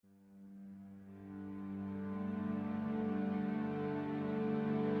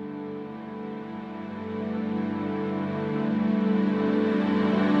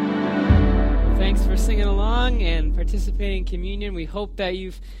participating in communion. We hope that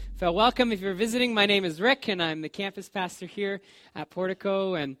you've felt welcome. If you're visiting, my name is Rick, and I'm the campus pastor here at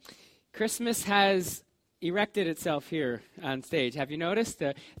Portico. And Christmas has erected itself here on stage. Have you noticed?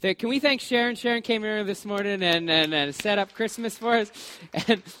 Can we thank Sharon? Sharon came here this morning and set up Christmas for us.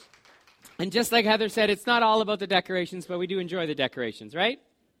 And just like Heather said, it's not all about the decorations, but we do enjoy the decorations, right?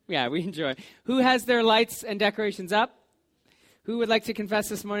 Yeah, we enjoy. Who has their lights and decorations up? Who would like to confess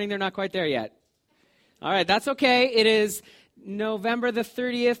this morning they're not quite there yet? All right, that's okay. It is November the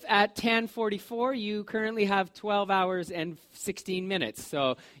 30th at 10:44. You currently have 12 hours and 16 minutes.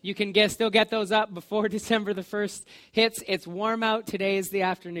 So you can still get those up before December the 1st hits. It's warm out. Today is the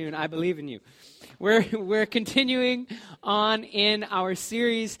afternoon. I believe in you. We're continuing on in our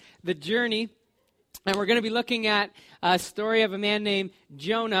series, The Journey. And we're going to be looking at a story of a man named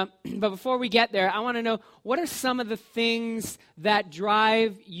Jonah. But before we get there, I want to know, what are some of the things that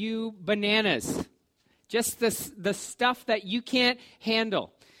drive you bananas? Just the stuff that you can't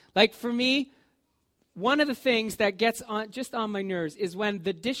handle. Like for me, one of the things that gets on my nerves is when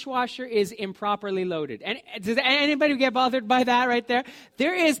the dishwasher is improperly loaded. And does anybody get bothered by that right there?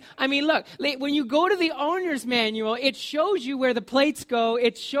 Look, when you go to the owner's manual, it shows you where the plates go.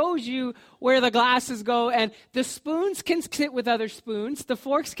 It shows you where the glasses go, and the spoons can sit with other spoons. The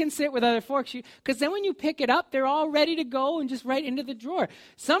forks can sit with other forks. Because then when you pick it up, they're all ready to go and just right into the drawer.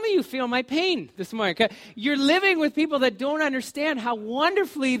 Some of you feel my pain this morning. You're living with people that don't understand how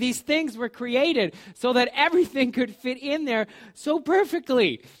wonderfully these things were created so that everything could fit in there so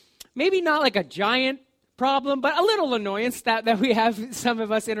perfectly. Maybe not like a giant problem, but a little annoyance that we have, some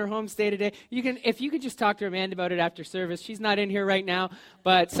of us in our homes day to day. If you could just talk to Amanda about it after service. She's not in here right now,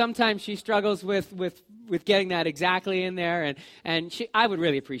 but sometimes she struggles with getting that exactly in there, and I would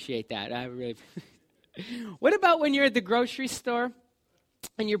really appreciate that. What about when you're at the grocery store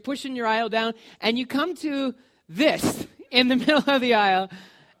and you're pushing your aisle down and you come to this in the middle of the aisle,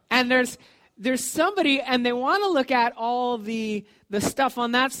 and there's somebody and they want to look at all the stuff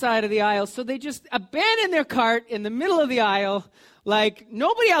on that side of the aisle, so they just abandon their cart in the middle of the aisle like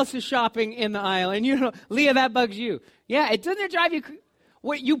nobody else is shopping in the aisle. And Leah, that bugs you. Yeah, it doesn't drive you.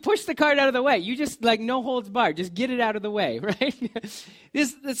 You push the cart out of the way. You just no holds barred. Just get it out of the way, right?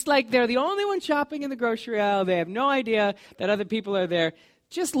 It's like they're the only one shopping in the grocery aisle. They have no idea that other people are there.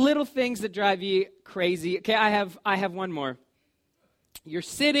 Just little things that drive you crazy. Okay, I have one more. You're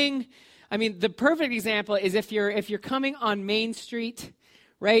sitting. The perfect example is if you're coming on Main Street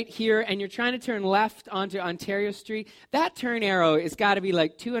right here and you're trying to turn left onto Ontario Street, that turn arrow has got to be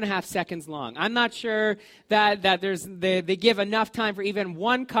like 2.5 seconds long. I'm not sure that they give enough time for even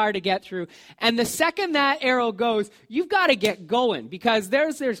one car to get through. And the second that arrow goes, you've got to get going because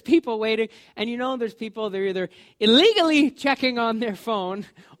there's people waiting, and there's people, they're either illegally checking on their phone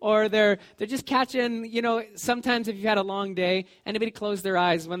or they're just catching, sometimes if you've had a long day, anybody close their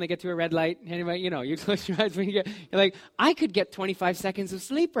eyes when they get to a red light? Anybody, you close your eyes when you're like, I could get 25 seconds of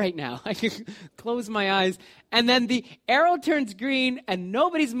sleep right now. I could close my eyes. And then the arrow turns green and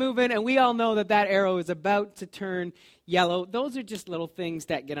nobody's moving, and we all know that arrow is about to turn yellow. Those are just little things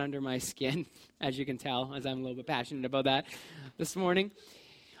that get under my skin, as you can tell, as I'm a little bit passionate about that this morning.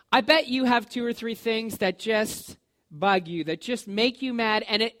 I bet you have 2 or 3 things that just bug you, that just make you mad,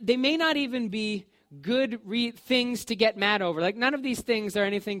 and they may not even be good things to get mad over. Like, none of these things are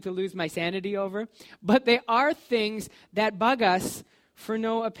anything to lose my sanity over, but they are things that bug us for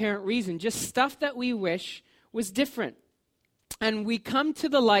no apparent reason, just stuff that we wish was different. And we come to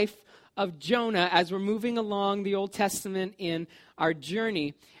the life of Jonah as we're moving along the Old Testament in our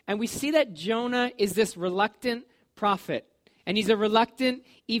journey, and we see that Jonah is this reluctant prophet, and he's a reluctant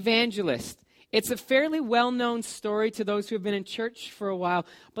evangelist. It's a fairly well-known story to those who have been in church for a while,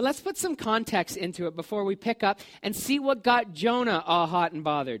 but let's put some context into it before we pick up and see what got Jonah all hot and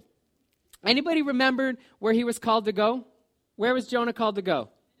bothered. Anybody remember where he was called to go? Where was Jonah called to go?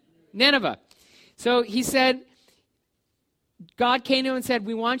 Nineveh. So he said, God came to him and said,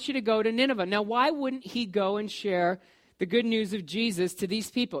 we want you to go to Nineveh. Now, why wouldn't he go and share the good news of Jesus to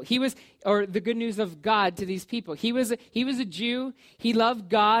these people? Or the good news of God to these people. He was a Jew. He loved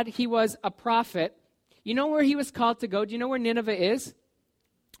God. He was a prophet. You know where he was called to go? Do you know where Nineveh is?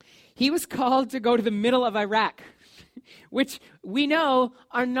 He was called to go to the middle of Iraq, which we know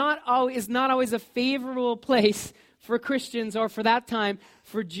is not always a favorable place for Christians, or for that time,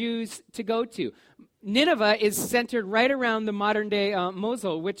 for Jews to go to. Nineveh is centered right around the modern-day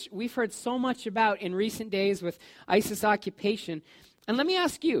Mosul, which we've heard so much about in recent days with ISIS occupation. And let me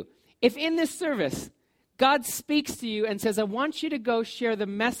ask you, if in this service, God speaks to you and says, I want you to go share the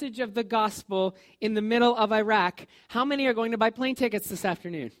message of the gospel in the middle of Iraq, how many are going to buy plane tickets this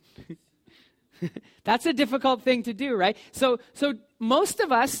afternoon? That's a difficult thing to do, right? So most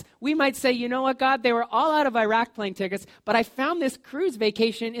of us, we might say, you know what, God, they were all out of Iraq plane tickets, but I found this cruise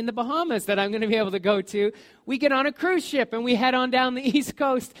vacation in the Bahamas that I'm going to be able to go to. We get on a cruise ship and we head on down the East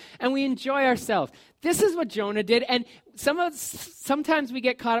Coast and we enjoy ourselves. This is what Jonah did. And sometimes we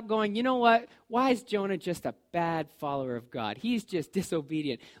get caught up going, you know what? Why is Jonah just a bad follower of God? He's just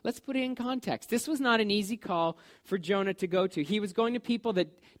disobedient. Let's put it in context. This was not an easy call for Jonah to go to. He was going to people that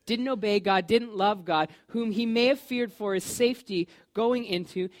didn't obey God, didn't love God, whom he may have feared for his safety going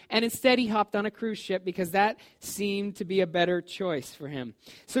into, and instead he hopped on a cruise ship because that seemed to be a better choice for him.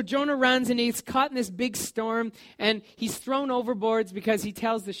 So Jonah runs and he's caught in this big storm and he's thrown overboards because he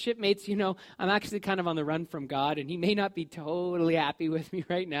tells the shipmates, you know, I'm actually kind of on the run from God and he may not be totally happy with me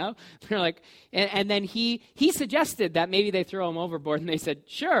right now. They're like, and then he suggested that maybe they throw him overboard and they said,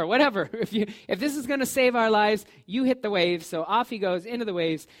 sure, whatever. If this is going to save our lives, you hit the waves. So off he goes into the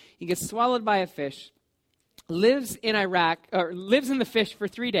waves. He gets swallowed by a fish. Lives in the fish for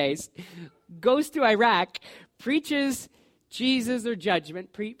 3 days, goes to Iraq, preaches Jesus or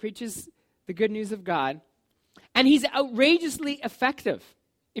judgment, preaches the good news of God, and he's outrageously effective.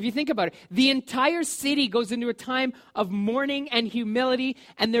 If you think about it, the entire city goes into a time of mourning and humility,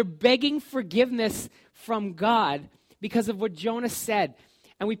 and they're begging forgiveness from God because of what Jonah said.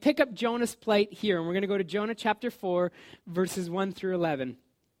 And we pick up Jonah's plight here, and we're going to go to Jonah chapter 4, verses 1 through 11.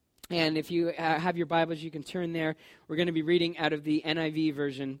 And if you have your Bibles, you can turn there. We're going to be reading out of the NIV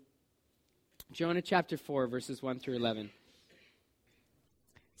version. Jonah chapter 4, verses 1 through 11.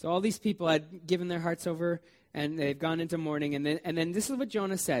 So all these people had given their hearts over, and they've gone into mourning. And then this is what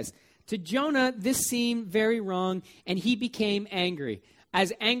Jonah says. To Jonah, this seemed very wrong, and he became angry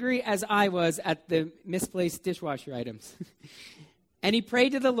as I was at the misplaced dishwasher items. And he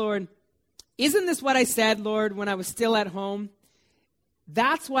prayed to the Lord, isn't this what I said, Lord, when I was still at home?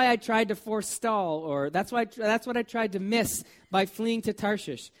 That's why I tried to forestall, or that's what I tried to miss by fleeing to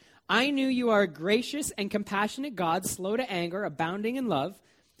Tarshish. I knew you are a gracious and compassionate God, slow to anger, abounding in love,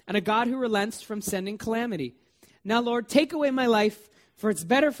 and a God who relents from sending calamity. Now, Lord, take away my life, for it's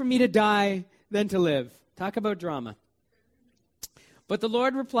better for me to die than to live. Talk about drama. But the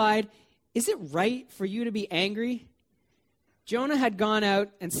Lord replied, is it right for you to be angry? Jonah had gone out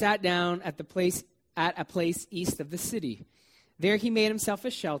and sat down at a place east of the city. There he made himself a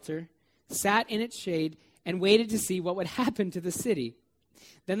shelter, sat in its shade, and waited to see what would happen to the city.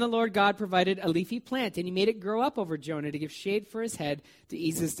 Then the Lord God provided a leafy plant, and he made it grow up over Jonah to give shade for his head to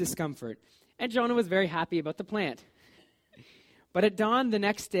ease his discomfort. And Jonah was very happy about the plant. But at dawn the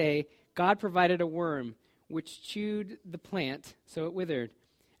next day, God provided a worm, which chewed the plant, so it withered.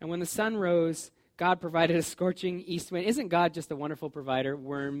 And when the sun rose, God provided a scorching east wind. Isn't God just a wonderful provider?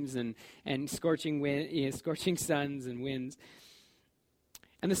 Worms and scorching wind, scorching suns and winds.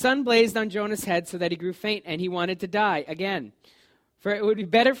 And the sun blazed on Jonah's head so that he grew faint, and he wanted to die again. For it would be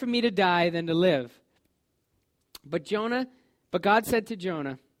better for me to die than to live. But God said to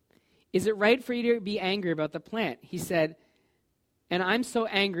Jonah, is it right for you to be angry about the plant? He said, and I'm so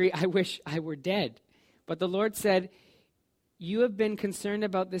angry, I wish I were dead. But the Lord said, you have been concerned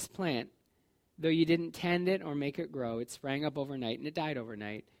about this plant, though you didn't tend it or make it grow. It sprang up overnight, and it died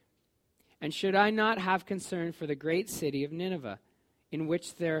overnight. And should I not have concern for the great city of Nineveh, in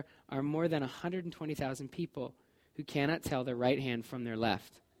which there are more than 120,000 people who cannot tell their right hand from their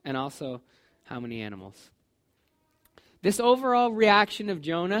left, and also how many animals? This overall reaction of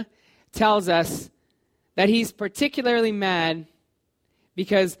Jonah tells us that he's particularly mad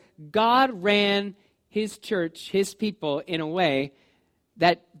because God ran his church, his people, in a way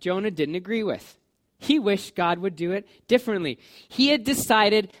that Jonah didn't agree with. He wished God would do it differently. He had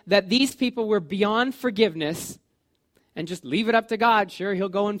decided that these people were beyond forgiveness and just leave it up to God. Sure, he'll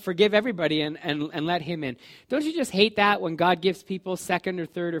go and forgive everybody and let him in. Don't you just hate that when God gives people second or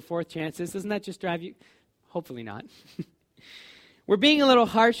third or fourth chances? Doesn't that just drive you? Hopefully not. We're being a little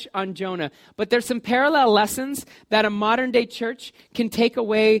harsh on Jonah, but there's some parallel lessons that a modern-day church can take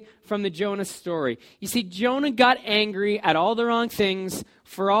away from the Jonah story. You see, Jonah got angry at all the wrong things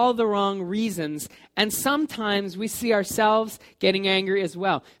for all the wrong reasons, and sometimes we see ourselves getting angry as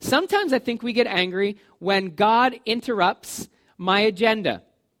well. Sometimes I think we get angry when God interrupts my agenda.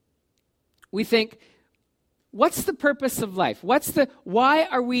 We think, what's the purpose of life? Why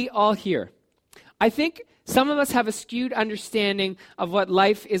are we all here? I think some of us have a skewed understanding of what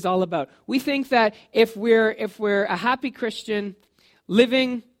life is all about. We think that if we're a happy Christian,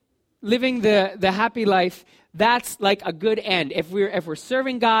 living the happy life, that's like a good end. If we're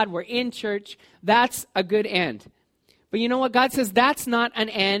serving God, we're in church, that's a good end. But you know what? God says that's not an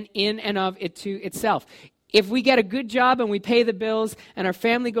end in and of it to itself. if we get a good job and we pay the bills and our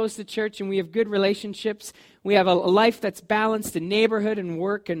family goes to church and we have good relationships, we have a life that's balanced in neighborhood and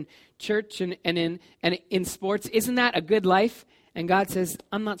work and church and in sports, isn't that a good life? And God says,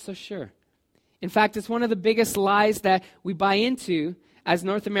 I'm not so sure. In fact, it's one of the biggest lies that we buy into as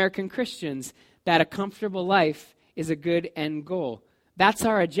North American Christians, that a comfortable life is a good end goal. That's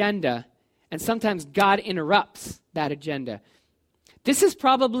our agenda, and sometimes God interrupts that agenda. This is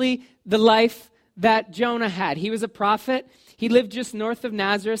probably the life that Jonah had. He was a prophet. He lived just north of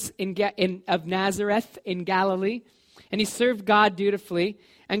Nazareth in Galilee, and he served God dutifully.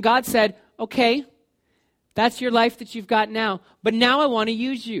 And God said, okay, that's your life that you've got now, but now I want to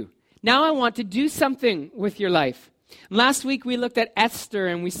use you. Now I want to do something with your life. Last week we looked at Esther,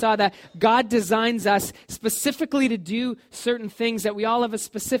 and we saw that God designs us specifically to do certain things, that we all have a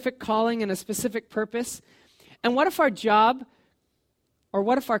specific calling and a specific purpose. And what if our job, or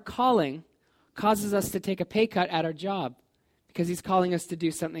what if our calling, causes us to take a pay cut at our job because he's calling us to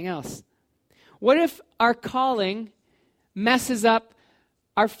do something else? What if our calling messes up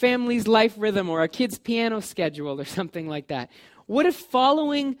our family's life rhythm or our kids' piano schedule or something like that? What if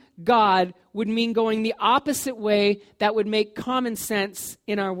following God would mean going the opposite way that would make common sense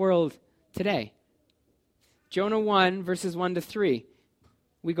in our world today? Jonah 1, verses 1 to 3.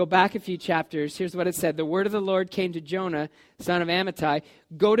 We go back a few chapters. Here's what it said. The word of the Lord came to Jonah, son of Amittai.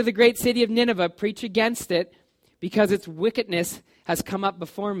 Go to the great city of Nineveh, preach against it, because its wickedness has come up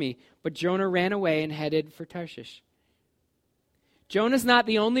before me. But Jonah ran away and headed for Tarshish. Jonah's not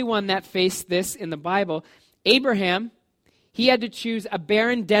the only one that faced this in the Bible. Abraham, he had to choose a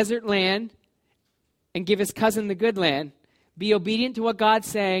barren desert land and give his cousin the good land, be obedient to what God's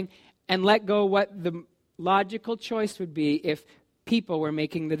saying, and let go what the logical choice would be if people were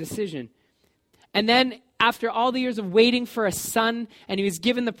making the decision. And then after all the years of waiting for a son, and he was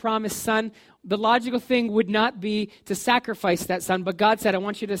given the promised son, the logical thing would not be to sacrifice that son, but God said, I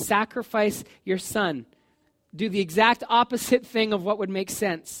want you to sacrifice your son. Do the exact opposite thing of what would make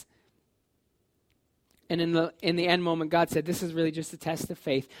sense. And in the end moment, God said, this is really just a test of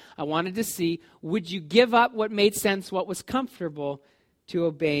faith. I wanted to see, would you give up what made sense, what was comfortable, to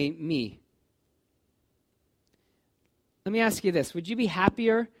obey me? Let me ask you this. Would you be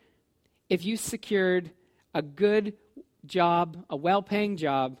happier if you secured a good job, a well-paying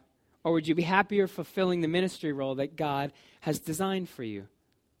job, or would you be happier fulfilling the ministry role that God has designed for you?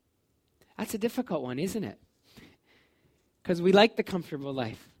 That's a difficult one, isn't it? Because we like the comfortable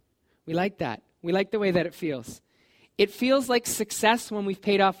life. We like that. We like the way that it feels. It feels like success when we've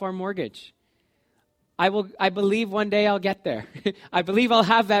paid off our mortgage. I believe one day I'll get there. I believe I'll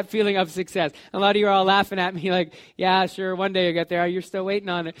have that feeling of success. A lot of you are all laughing at me like, yeah, sure, one day you'll get there. You're still waiting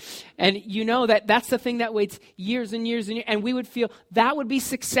on it. And you know that's the thing that waits years and years and years. And we would feel that would be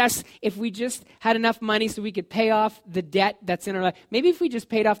success if we just had enough money so we could pay off the debt that's in our life. Maybe if we just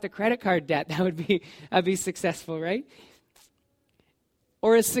paid off the credit card debt, that'd be successful, right?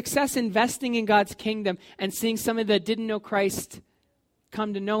 Or is success investing in God's kingdom and seeing somebody that didn't know Christ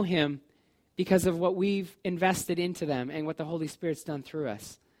come to know him because of what we've invested into them and what the Holy Spirit's done through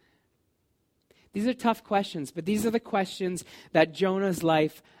us? These are tough questions, but these are the questions that Jonah's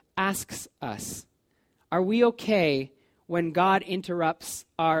life asks us. Are we okay when God interrupts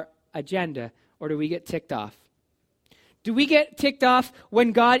our agenda, or do we get ticked off? Do we get ticked off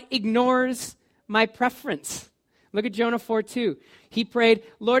when God ignores my preference? Look at Jonah 4:2. He prayed,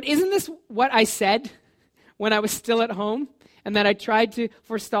 Lord, isn't this what I said when I was still at home and that I tried to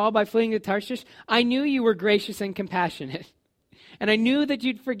forestall by fleeing to Tarshish? I knew you were gracious and compassionate, and I knew that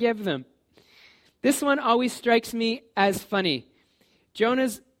you'd forgive them. This one always strikes me as funny.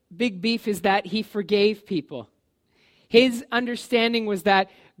 Jonah's big beef is that he forgave people. His understanding was that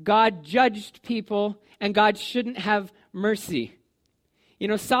God judged people and God shouldn't have mercy. You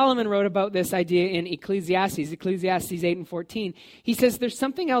know, Solomon wrote about this idea in Ecclesiastes 8:14. He says there's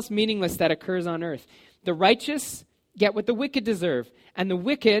something else meaningless that occurs on earth. The righteous get what the wicked deserve, and the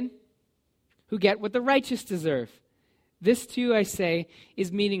wicked who get what the righteous deserve. This too, I say,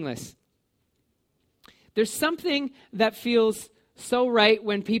 is meaningless. There's something that feels so right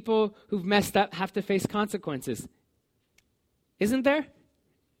when people who've messed up have to face consequences. Isn't there?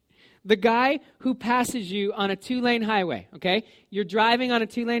 The guy who passes you on a 2-lane highway, okay? You're driving on a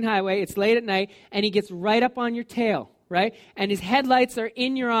 2-lane highway, it's late at night, and he gets right up on your tail, right? And his headlights are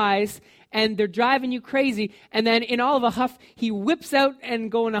in your eyes, and they're driving you crazy, and then in all of a huff, he whips out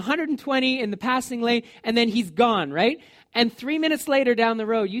and going 120 in the passing lane, and then he's gone, right? And 3 minutes later down the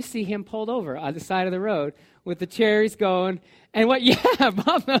road, you see him pulled over on the side of the road with the cherries going, and what, yeah,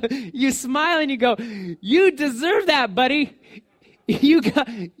 Mama, you smile and you go, you deserve that, buddy.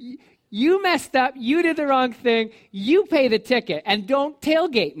 You messed up. You did the wrong thing. You pay the ticket and don't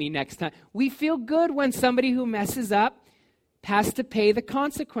tailgate me next time. We feel good when somebody who messes up has to pay the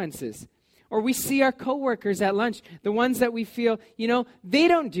consequences. Or we see our coworkers at lunch, the ones that we feel, they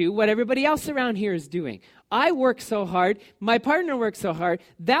don't do what everybody else around here is doing. I work so hard. My partner works so hard.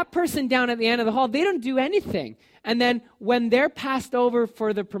 That person down at the end of the hall, they don't do anything. And then when they're passed over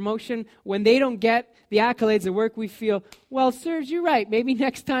for the promotion, when they don't get the accolades at work, we feel, well, sirs, you're right. Maybe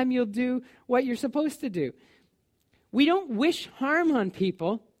next time you'll do what you're supposed to do. We don't wish harm on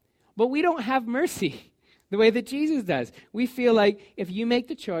people, but we don't have mercy the way that Jesus does. We feel like if you make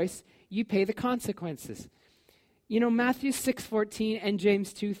the choice, you pay the consequences. Matthew 6:14 and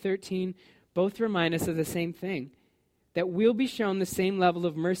James 2:13 both remind us of the same thing, that we'll be shown the same level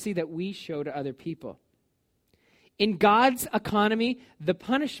of mercy that we show to other people. In God's economy, the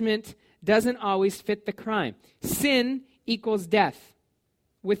punishment doesn't always fit the crime. Sin equals death.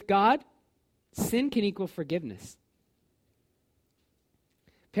 With God, sin can equal forgiveness.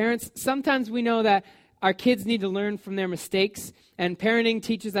 Parents, sometimes we know that our kids need to learn from their mistakes, and parenting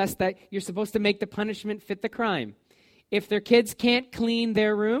teaches us that you're supposed to make the punishment fit the crime. If their kids can't clean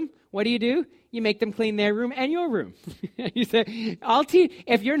their room, what do? You make them clean their room and your room. You say, "I'll teach.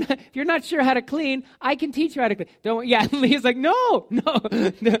 If you're not sure how to clean, I can teach you how to clean." Don't. Yeah, Leah's like, no.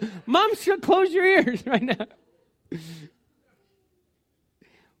 Mom, should close your ears right now.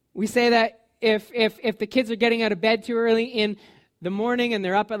 We say that if the kids are getting out of bed too early in the morning and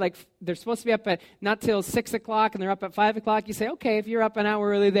they're up at they're supposed to be up at not till 6 o'clock and they're up at 5 o'clock, you say, okay, if you're up an hour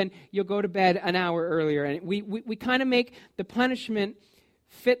early, then you'll go to bed an hour earlier. And we kind of make the punishment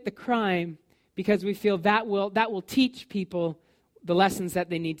fit the crime because we feel that will teach people the lessons that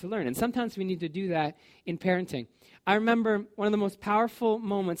they need to learn. And sometimes we need to do that in parenting. I remember one of the most powerful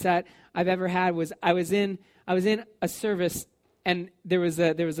moments that I've ever had was I was in a service, and there was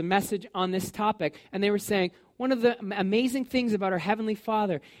a message on this topic, and they were saying, one of the amazing things about our Heavenly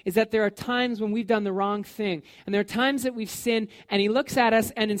Father is that there are times when we've done the wrong thing. And there are times that we've sinned, and He looks at us,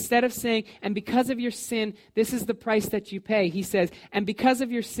 and instead of saying, and because of your sin, this is the price that you pay, He says, and because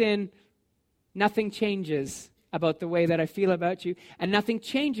of your sin, nothing changes about the way that I feel about you, and nothing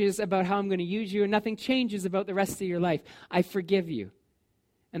changes about how I'm going to use you, and nothing changes about the rest of your life. I forgive you.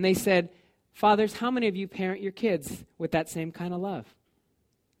 And they said, fathers, how many of you parent your kids with that same kind of love?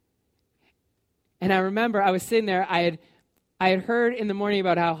 And I remember I was sitting there, I had heard in the morning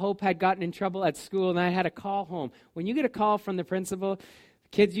about how Hope had gotten in trouble at school, and I had a call home. When you get a call from the principal,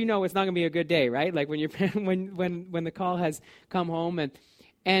 kids, it's not going to be a good day, right? Like when the call has come home,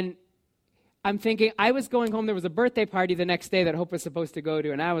 and I'm thinking, I was going home, there was a birthday party the next day that Hope was supposed to go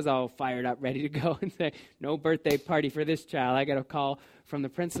to, and I was all fired up, ready to go and say, no birthday party for this child. I got a call from the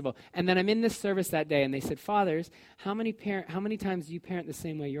principal. And then I'm in this service that day, and they said, fathers, how many times do you parent the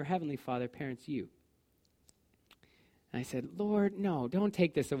same way your Heavenly Father parents you? And I said, Lord, no, don't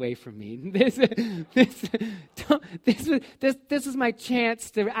take this away from me. This is my chance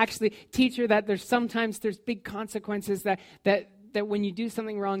to actually teach her that there's big consequences, that when you do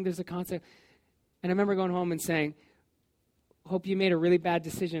something wrong, there's a consequence. And I remember going home and saying, Hope you made a really bad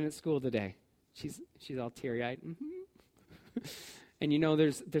decision at school today. She's all teary-eyed. Mm-hmm. And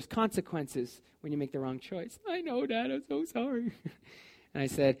there's consequences when you make the wrong choice. I know, Dad, I'm so sorry. And I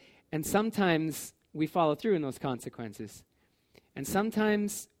said, and sometimes we follow through in those consequences. And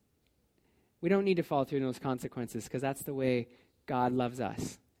sometimes we don't need to follow through in those consequences because that's the way God loves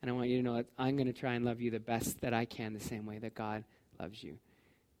us. And I want you to know that I'm going to try and love you the best that I can, the same way that God loves you.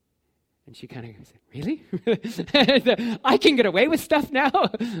 And she kind of said, really? I can get away with stuff now?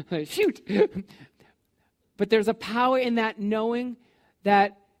 Shoot. But there's a power in that, knowing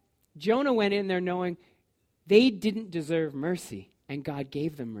that Jonah went in there knowing they didn't deserve mercy, and God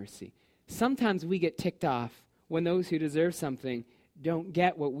gave them mercy. Sometimes we get ticked off when those who deserve something don't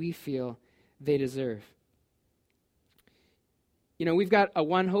get what we feel they deserve. We've got a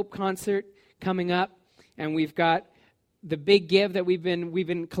One Hope concert coming up, and we've got the big give that we've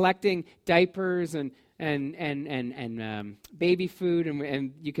been collecting diapers and baby food,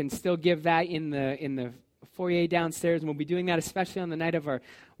 and you can still give that in the foyer downstairs, and we'll be doing that especially on the night of our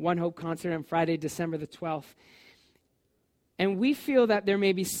One Hope concert on Friday, December the 12th. And we feel that there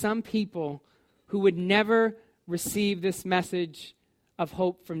may be some people who would never receive this message of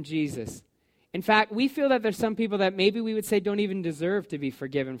hope from Jesus. In fact, we feel that there's some people that maybe we would say don't even deserve to be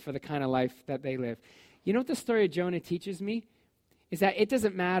forgiven for the kind of life that they live. You know what the story of Jonah teaches me? Is that it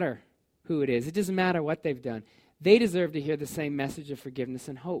doesn't matter who it is. It doesn't matter what they've done. They deserve to hear the same message of forgiveness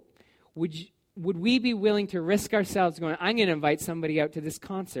and hope. would we be willing to risk ourselves going, I'm going to invite somebody out to this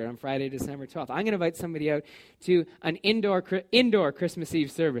concert on Friday, December 12th. I'm going to invite somebody out to an indoor Christmas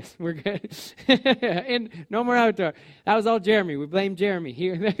Eve service. We're good. No more outdoor. That was all Jeremy. We blame Jeremy.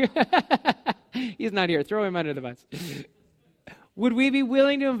 He's not here. Throw him under the bus. Would we be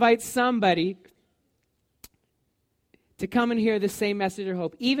willing to invite somebody to come and hear the same message of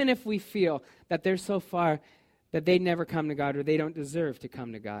hope, even if we feel that they're so far that they never come to God or they don't deserve to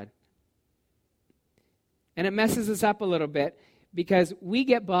come to God? And it messes us up a little bit because we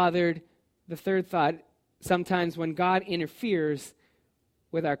get bothered, the third thought, sometimes when God interferes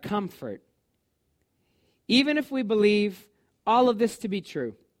with our comfort. Even if we believe all of this to be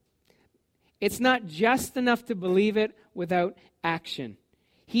true, it's not just enough to believe it without action.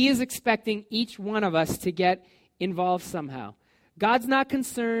 He is expecting each one of us to get involved somehow. God's not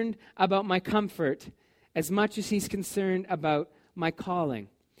concerned about my comfort as much as he's concerned about my calling.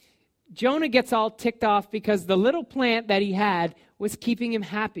 Jonah gets all ticked off because the little plant that he had was keeping him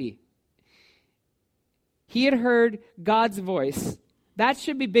happy. He had heard God's voice. That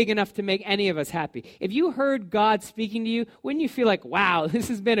should be big enough to make any of us happy. If you heard God speaking to you, wouldn't you feel like, wow, this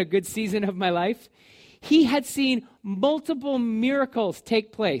has been a good season of my life? He had seen multiple miracles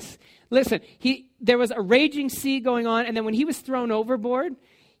take place. Listen, there was a raging sea going on, and then when he was thrown overboard,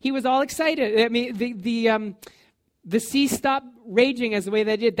 he was all excited. I mean, the sea stopped raging as the way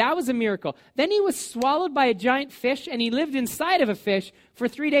that it did. That was a miracle. Then he was swallowed by a giant fish, and he lived inside of a fish for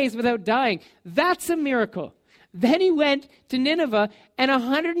 3 days without dying. That's a miracle. Then he went to Nineveh, and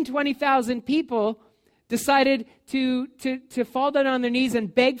 120,000 people decided to fall down on their knees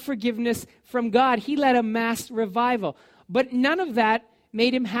and beg forgiveness from God. He led a mass revival. But none of that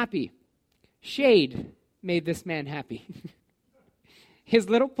made him happy. Shade made this man happy. His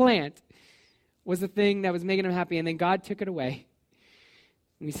little plant was the thing that was making him happy, and then God took it away.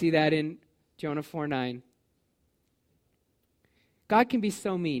 We see that in Jonah 4:9. God can be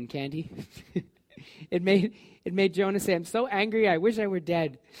so mean, can't he? It made Jonah say, I'm so angry, I wish I were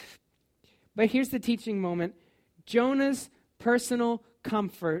dead. But here's the teaching moment. Jonah's personal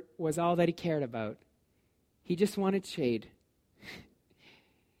comfort was all that he cared about. He just wanted shade.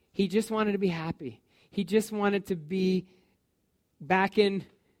 He just wanted to be happy. He just wanted to be back in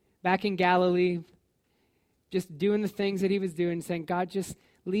Galilee, just doing the things that he was doing, saying, God, just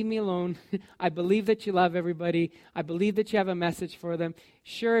leave me alone. I believe that you love everybody. I believe that you have a message for them.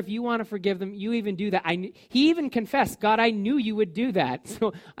 Sure, if you want to forgive them, you even do that. He even confessed, God, I knew you would do that.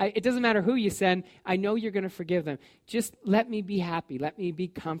 So it doesn't matter who you send. I know you're going to forgive them. Just let me be happy. Let me be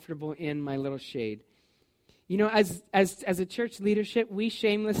comfortable in my little shade. You know, as a church leadership, we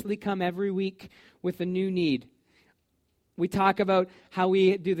shamelessly come every week with a new need. We talk about how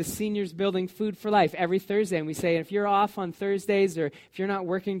we do the seniors building Food for Life every Thursday. And we say, if you're off on Thursdays or if you're not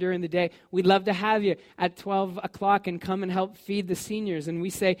working during the day, we'd love to have you at 12 o'clock and come and help feed the seniors. And we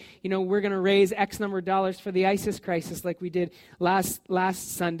say, you know, we're going to raise X number of dollars for the ISIS crisis like we did last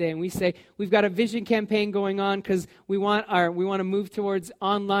Sunday. And we say, we've got a vision campaign going on because we want to move towards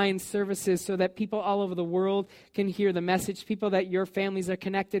online services so that people all over the world can hear the message, people that your families are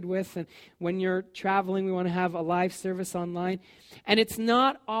connected with. And when you're traveling, we want to have a live service online. And it's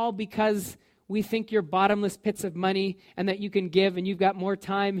not all because we think you're bottomless pits of money and that you can give and you've got more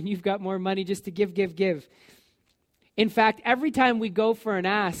time and you've got more money just to give. In fact, every time we go for an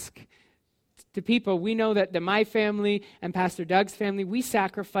ask to people, we know that my family and Pastor Doug's family, we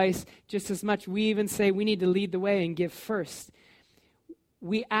sacrifice just as much. We even say we need to lead the way and give first.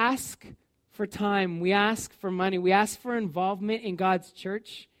 We ask for time. We ask for money. We ask for involvement in God's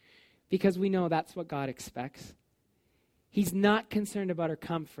church because we know that's what God expects. He's not concerned about our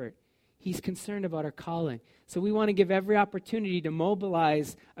comfort. He's concerned about our calling. So we want to give every opportunity to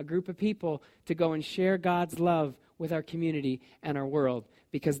mobilize a group of people to go and share God's love with our community and our world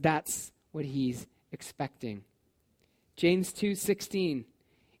because that's what he's expecting. James 2:16.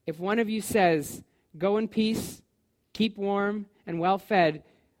 If one of you says, go in peace, keep warm and well fed,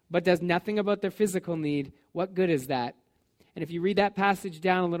 but does nothing about their physical need, what good is that? And if you read that passage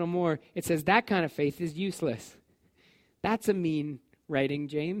down a little more, it says that kind of faith is useless. That's a mean writing,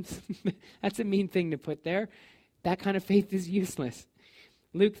 James. That's a mean thing to put there. That kind of faith is useless.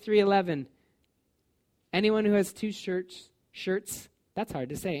 Luke 3:11. Anyone who has two shirts, that's hard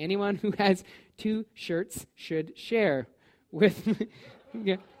to say. Anyone who has two shirts should share with,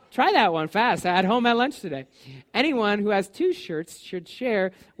 yeah, try that one fast. I had home at lunch today. Anyone who has two shirts should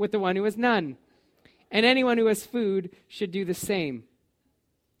share with the one who has none. And anyone who has food should do the same.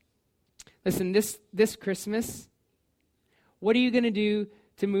 Listen, this Christmas, what are you going to do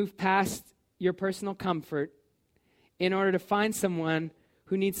to move past your personal comfort in order to find someone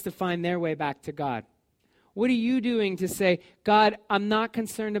who needs to find their way back to God? What are you doing to say, God, I'm not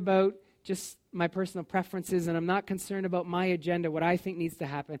concerned about just my personal preferences, and I'm not concerned about my agenda, what I think needs to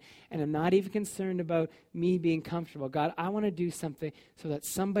happen, and I'm not even concerned about me being comfortable. God, I want to do something so that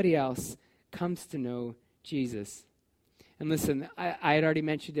somebody else comes to know Jesus. And listen, I had already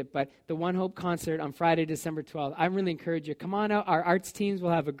mentioned it, but the One Hope concert on Friday, December 12th, I really encourage you. Come on out. Our arts teams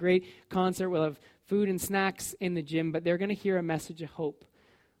will have a great concert. We'll have food and snacks in the gym, but they're going to hear a message of hope.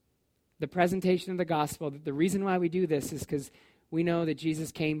 The presentation of the gospel. The reason why we do this is because we know that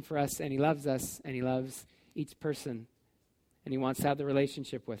Jesus came for us, and he loves us, and he loves each person, and he wants to have the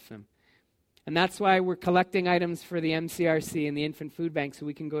relationship with them. And that's why we're collecting items for the MCRC and the Infant Food Bank, so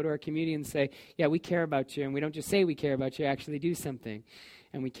we can go to our community and say, yeah, we care about you. And we don't just say we care about you, actually do something,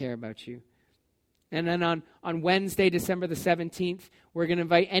 and we care about you. And then on Wednesday, December the 17th, we're going to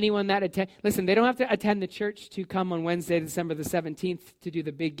invite anyone that attend. Listen, they don't have to attend the church to come on Wednesday, December the 17th to do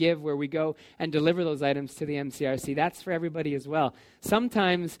the big give where we go and deliver those items to the MCRC. That's for everybody as well.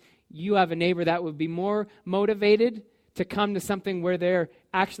 Sometimes you have a neighbor that would be more motivated to come to something where they're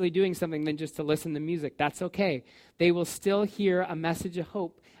actually doing something than just to listen to music. That's okay. They will still hear a message of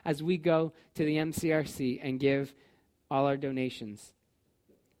hope as we go to the MCRC and give all our donations.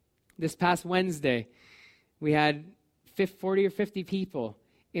 This past Wednesday, we had 40 or 50 people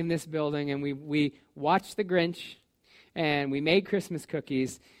in this building, and we watched The Grinch, and we made Christmas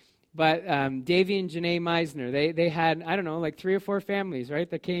cookies. But Davey and Janae Meisner, they had, I don't know, like 3 or 4 families, right,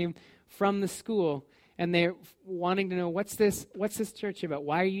 that came from the school, and they're wanting to know, what's this church about?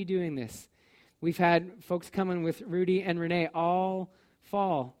 Why are you doing this? We've had folks coming with Rudy and Renee all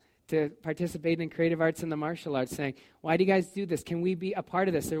fall to participate in creative arts and the martial arts, saying, why do you guys do this? Can we be a part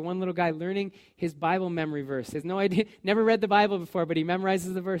of this? There's one little guy learning his Bible memory verse. He has no idea, never read the Bible before, but he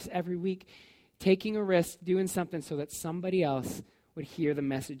memorizes the verse every week, taking a risk, doing something so that somebody else would hear the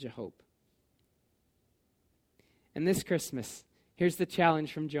message of hope. And this Christmas, here's the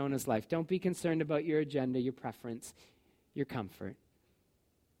challenge from Jonah's life. Don't be concerned about your agenda, your preference, your comfort.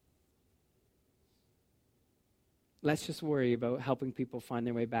 Let's just worry about helping people find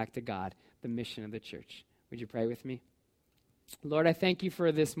their way back to God, the mission of the church. Would you pray with me? Lord, I thank you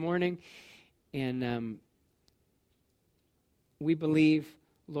for this morning. And we believe,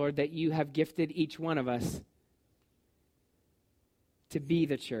 Lord, that you have gifted each one of us to be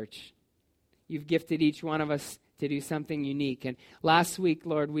the church. You've gifted each one of us to do something unique. And last week,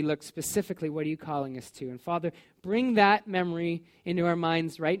 Lord, we looked specifically, what are you calling us to? And Father, bring that memory into our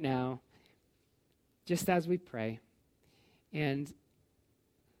minds right now, just as we pray. And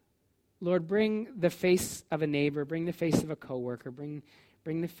Lord, bring the face of a neighbor, bring the face of a coworker, bring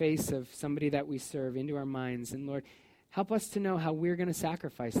the face of somebody that we serve into our minds. And Lord, help us to know how we're going to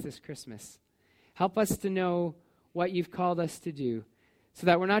sacrifice this Christmas. Help us to know what you've called us to do, so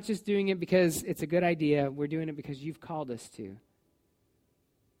that we're not just doing it because it's a good idea, we're doing it because you've called us to.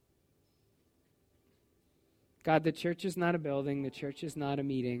 God, the church is not a building, the church is not a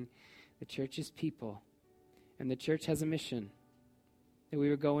meeting, the church is people. And the church has a mission, that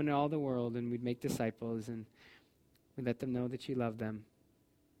we would go into all the world and we'd make disciples and we'd let them know that you love them.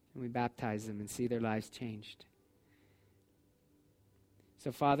 And we baptize them and see their lives changed.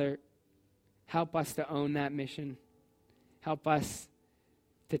 So, Father, help us to own that mission. Help us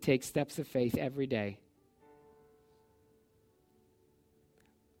to take steps of faith every day.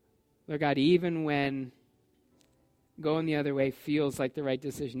 Lord God, even when going the other way feels like the right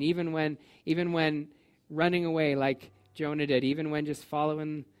decision, even when running away like Jonah did, even when just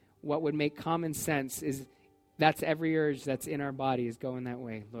following what would make common sense, that's every urge that's in our body is going that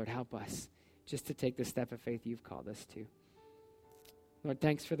way. Lord, help us just to take the step of faith you've called us to. Lord,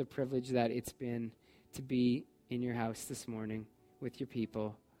 thanks for the privilege that it's been to be in your house this morning with your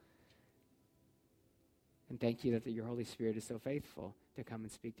people. And thank you that your Holy Spirit is so faithful to come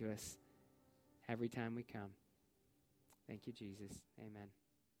and speak to us every time we come. Thank you, Jesus. Amen.